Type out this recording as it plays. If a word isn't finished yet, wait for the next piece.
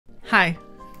Hi,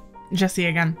 Jessie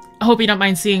again. I hope you don't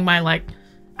mind seeing my, like,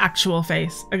 actual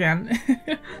face again.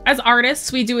 As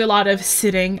artists, we do a lot of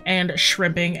sitting and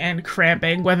shrimping and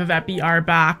cramping, whether that be our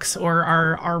backs or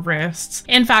our wrists.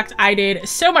 In fact, I did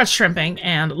so much shrimping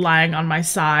and lying on my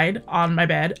side on my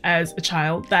bed as a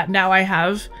child that now I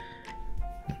have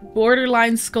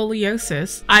borderline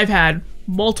scoliosis. I've had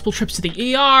multiple trips to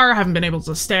the ER, haven't been able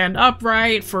to stand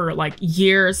upright for like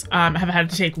years, have had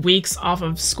to take weeks off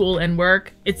of school and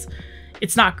work.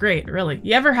 It's not great, really.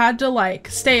 You ever had to like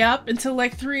stay up until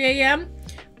like 3 a.m.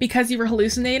 because you were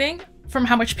hallucinating from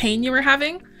how much pain you were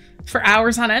having for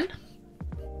hours on end?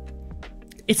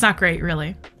 It's not great,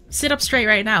 really. Sit up straight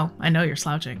right now. I know you're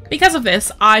slouching. Because of this,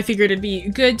 I figured it'd be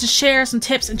good to share some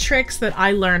tips and tricks that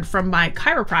I learned from my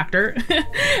chiropractor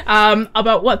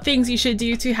about what things you should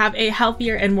do to have a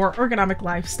healthier and more ergonomic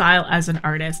lifestyle as an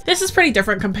artist. This is pretty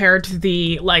different compared to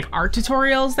the like art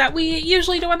tutorials that we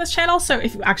usually do on this channel. So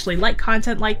if you actually like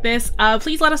content like this,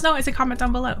 please let us know as a comment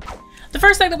down below. The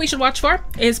first thing that we should watch for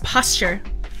is posture.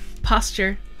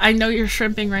 Posture. I know you're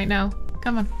shrimping right now.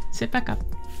 Come on, sit back up.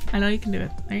 I know you can do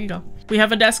it. There you go. We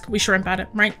have a desk, we shrimp at it,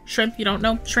 right? Shrimp, you don't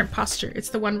know? Shrimp posture. It's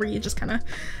the one where you just kind of...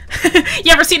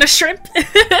 You ever seen a shrimp?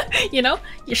 You know?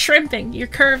 You're shrimping, you're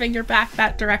curving your back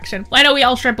that direction. Well, I know we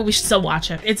all shrimp, but we should still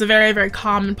watch it. It's a very, very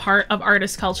common part of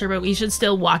artist culture, but we should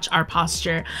still watch our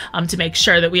posture to make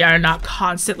sure that we are not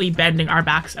constantly bending our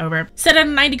backs over. Sit at a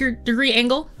 90-degree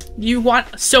angle. You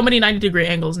want so many 90-degree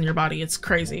angles in your body. It's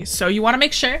crazy. So you want to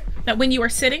make sure that when you are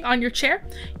sitting on your chair,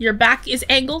 your back is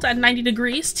angled at 90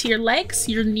 degrees to your legs.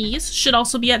 Your knees should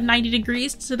also be at 90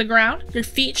 degrees to the ground. Your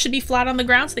feet should be flat on the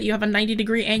ground so that you have a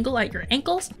 90-degree angle at your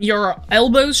ankles. Your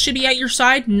elbows should be at your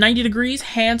side, 90 degrees.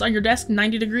 Hands on your desk,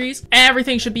 90 degrees.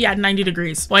 Everything should be at 90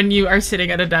 degrees when you are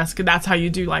sitting at a desk. That's how you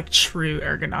do like true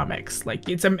ergonomics. Like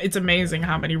it's amazing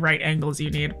how many right angles you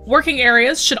need. Working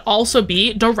areas should also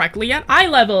be directly at eye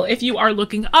level. If you are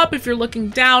looking up, if you're looking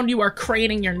down, you are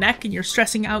craning your neck and you're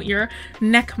stressing out your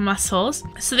neck muscles.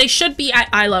 So they should be at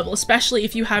eye level, especially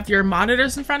if you have your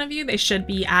monitors in front of you. They should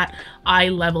be at eye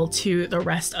level to the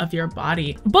rest of your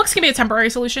body. Books can be a temporary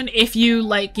solution if you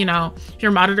like, you know,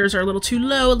 your monitors are a little too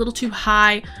low, a little too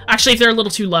high. Actually, if they're a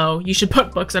little too low, you should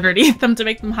put books underneath them to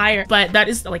make them higher. But that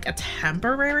is like a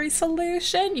temporary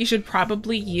solution. You should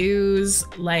probably use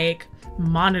like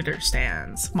monitor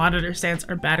stands. Monitor stands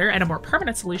are better and a more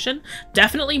permanent solution.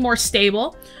 Definitely more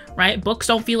stable, right? Books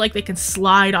don't feel like they can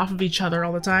slide off of each other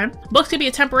all the time. Books can be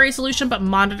a temporary solution, but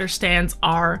monitor stands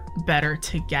are better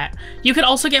to get. You can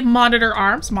also get monitor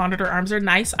arms. Monitor arms are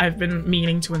nice. I've been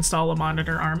meaning to install a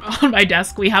monitor arm on my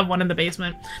desk. We have one in the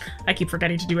basement. I keep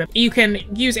forgetting to do it. You can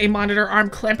use a monitor arm,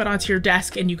 clamp it onto your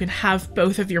desk, and you can have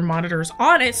both of your monitors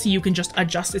on it so you can just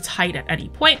adjust its height at any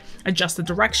point, adjust the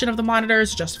direction of the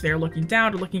monitors, just if they're looking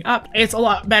down or looking up. It's a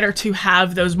lot better to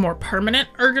have those more permanent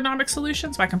ergonomic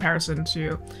solutions by comparison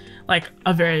to like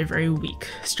a very, very weak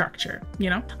structure, you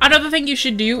know? Another thing you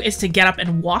should do is to get up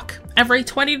and walk every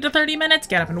 20 to 30 minutes.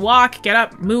 Get up and walk, get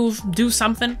up, move, do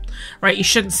something, right? You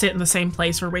shouldn't sit in the same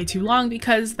place for way too long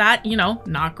because that, you know,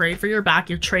 not great for your back.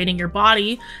 You're training your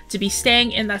body to be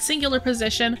staying in that singular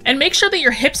position. And make sure that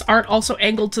your hips aren't also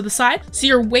angled to the side. So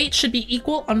your weight should be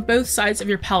equal on both sides of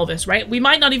your pelvis, right? We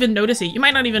might not even notice it. You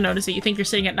might not even notice it. You think you're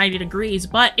sitting at 90 degrees,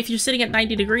 but if you're sitting at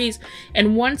 90 degrees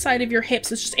and one side of your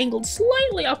hips is just angled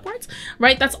slightly upwards,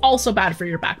 right? That's also bad for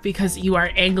your back because you are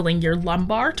angling your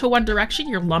lumbar to one direction,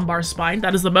 your lumbar spine.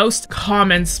 That is the most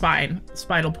common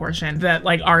spinal portion that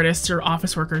like artists or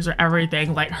office workers or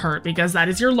everything like hurt because that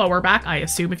is your lower back. I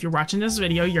assume if you're watching this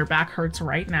video, your back hurts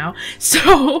right now.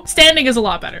 So standing is a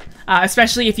lot better,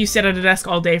 especially if you sit at a desk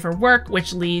all day for work,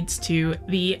 which leads to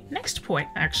the next point,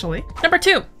 actually. Number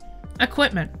 2,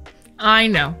 equipment. I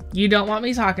know, you don't want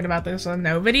me talking about this one.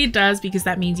 Nobody does because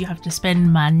that means you have to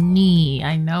spend money.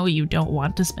 I know you don't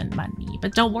want to spend money,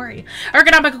 but don't worry.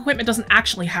 Ergonomic equipment doesn't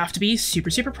actually have to be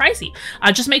super, super pricey.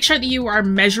 Just make sure that you are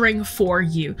measuring for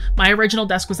you. My original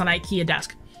desk was an IKEA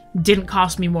desk. Didn't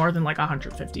cost me more than like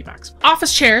 150 bucks.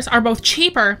 Office chairs are both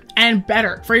cheaper and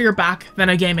better for your back than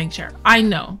a gaming chair. I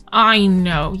know.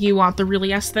 You want the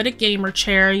really aesthetic gamer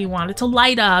chair. You want it to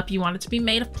light up. You want it to be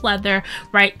made of pleather,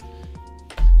 right?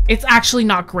 It's actually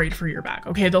not great for your back,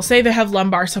 okay? They'll say they have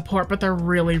lumbar support, but they're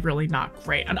really, really not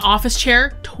great. An office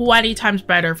chair, 20 times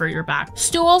better for your back.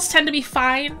 Stools tend to be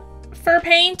fine for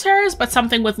painters, but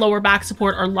something with lower back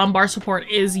support or lumbar support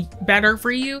is better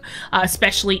for you,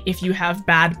 especially if you have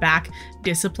bad back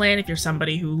discipline, if you're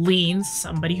somebody who leans,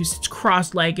 somebody who's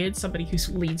cross-legged, somebody who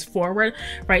leans forward,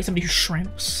 right? Somebody who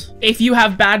shrimps. If you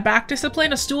have bad back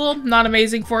discipline, a stool, not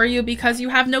amazing for you because you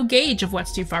have no gauge of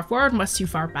what's too far forward and what's too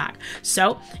far back.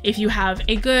 So if you have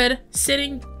a good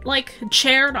sitting like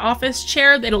chair, an office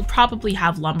chair, it'll probably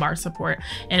have lumbar support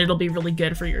and it'll be really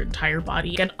good for your entire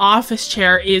body. An office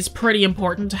chair is pretty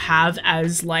important to have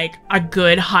as like a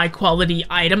good high quality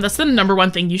item. That's the number one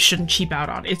thing you shouldn't cheap out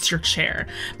on. It's your chair,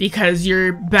 because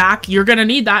your back, you're gonna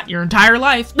need that your entire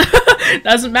life.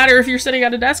 Doesn't matter if you're sitting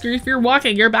at a desk or if you're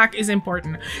walking, your back is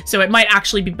important. So it might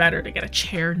actually be better to get a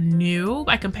chair new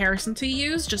by comparison to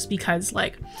used, just because,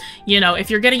 like, you know, if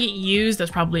you're getting it used,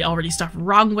 there's probably already stuff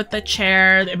wrong with the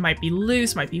chair. It might be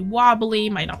loose, might be wobbly,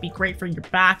 might not be great for your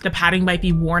back. The padding might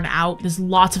be worn out. There's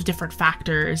lots of different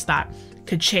factors that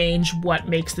could change what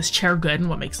makes this chair good and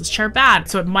what makes this chair bad.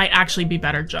 So it might actually be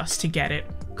better just to get it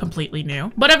completely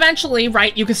new. But eventually,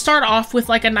 right, you could start off with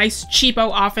like a nice cheapo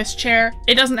office chair.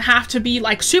 It doesn't have to be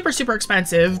like super, super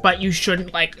expensive, but you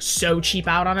shouldn't like so cheap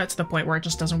out on it to the point where it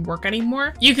just doesn't work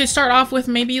anymore. You could start off with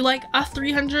maybe like a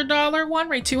 $300 one,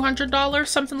 right? $200,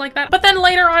 something like that. But then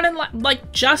later on in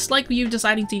like, just like you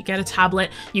deciding to get a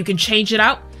tablet, you can change it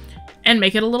out and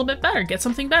make it a little bit better, get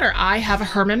something better. I have a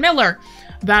Herman Miller.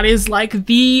 That is like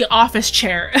the office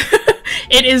chair.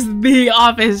 It is the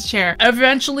office chair.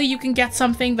 Eventually you can get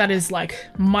something that is like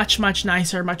much, much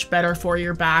nicer, much better for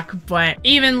your back, but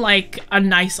even like a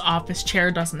nice office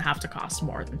chair doesn't have to cost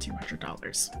more than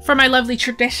 $200. For my lovely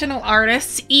traditional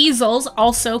artists, easels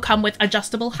also come with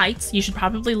adjustable heights. You should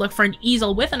probably look for an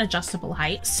easel with an adjustable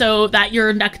height so that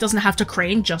your neck doesn't have to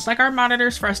crane, just like our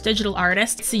monitors for us digital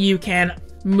artists. So you can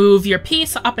move your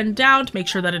piece up and down to make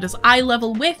sure that it is eye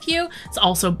level with you. It's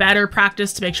also better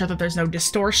practice to make sure that there's no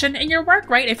distortion in your work,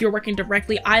 right? If you're working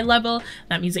directly eye level,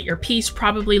 that means that your piece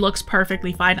probably looks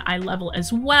perfectly fine eye level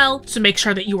as well. So make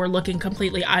sure that you are looking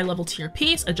completely eye level to your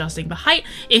piece, adjusting the height.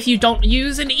 If you don't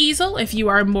use an easel, if you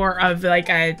are more of like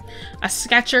a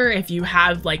sketcher, if you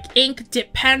have like ink,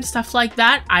 dip pen, stuff like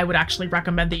that, I would actually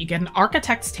recommend that you get an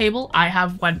architect's table. I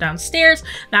have one downstairs.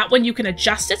 That one you can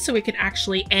adjust it so it can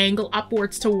actually angle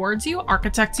upwards towards you.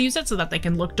 Architects use it so that they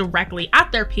can look directly at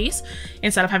their piece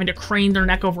instead of having to crane their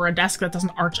neck over a desk that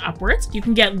doesn't arch upwards. You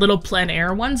can get little plein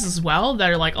air ones as well that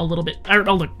are like a little bit, or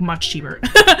look much cheaper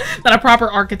than a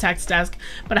proper architect's desk,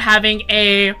 but having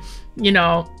a, you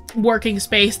know, working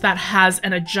space that has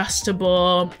an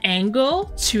adjustable angle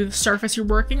to the surface you're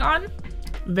working on,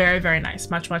 very, very nice.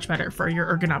 Much, much better for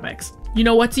your ergonomics. You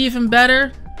know what's even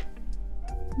better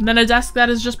than a desk that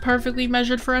is just perfectly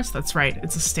measured for us? That's right,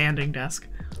 it's a standing desk.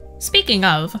 Speaking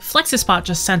of, FlexiSpot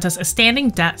just sent us a standing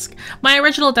desk. My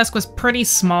original desk was pretty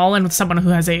small, and with someone who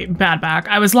has a bad back,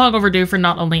 I was long overdue for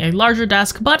not only a larger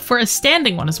desk, but for a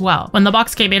standing one as well. When the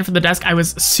box came in for the desk, I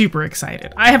was super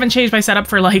excited. I haven't changed my setup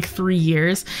for like 3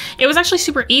 years. It was actually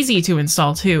super easy to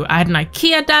install too. I had an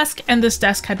IKEA desk, and this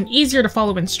desk had an easier to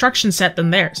follow instruction set than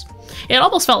theirs. It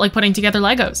almost felt like putting together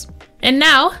Legos. And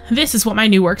now, this is what my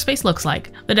new workspace looks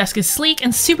like. The desk is sleek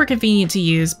and super convenient to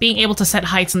use. Being able to set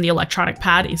heights in the electronic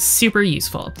pad is super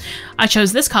useful. I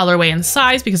chose this colorway and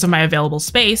size because of my available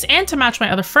space and to match my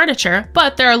other furniture,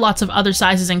 but there are lots of other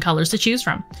sizes and colors to choose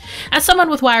from. As someone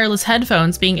with wireless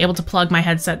headphones, being able to plug my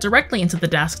headset directly into the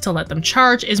desk to let them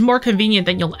charge is more convenient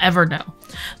than you'll ever know.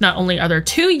 Not only are there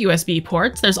 2 USB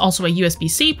ports, there's also a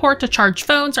USB-C port to charge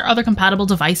phones or other compatible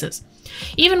devices.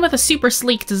 Even with a super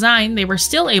sleek design, they were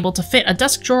still able to fit a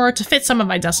desk drawer to fit some of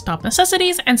my desktop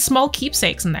necessities and small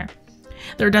keepsakes in there.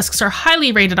 Their desks are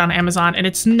highly rated on Amazon, and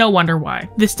it's no wonder why.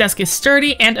 This desk is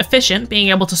sturdy and efficient, being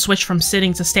able to switch from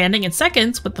sitting to standing in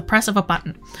seconds with the press of a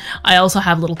button. I also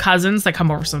have little cousins that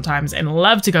come over sometimes and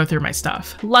love to go through my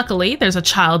stuff. Luckily, there's a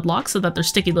child lock so that their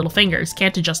sticky little fingers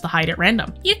can't adjust the height at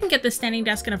random. You can get this standing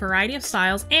desk in a variety of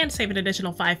styles and save an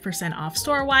additional 5% off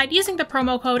store-wide using the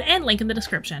promo code and link in the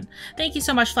description. Thank you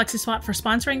so much, FlexiSpot, for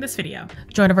sponsoring this video.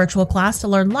 Join a virtual class to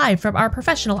learn live from our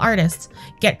professional artists.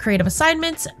 Get creative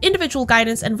assignments, individual guidance,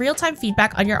 and real-time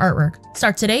feedback on your artwork.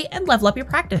 Start today and level up your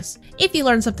practice. If you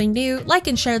learned something new, like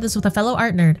and share this with a fellow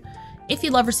art nerd. If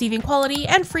you love receiving quality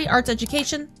and free arts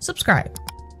education, subscribe.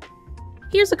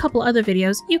 Here's a couple other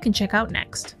videos you can check out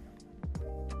next.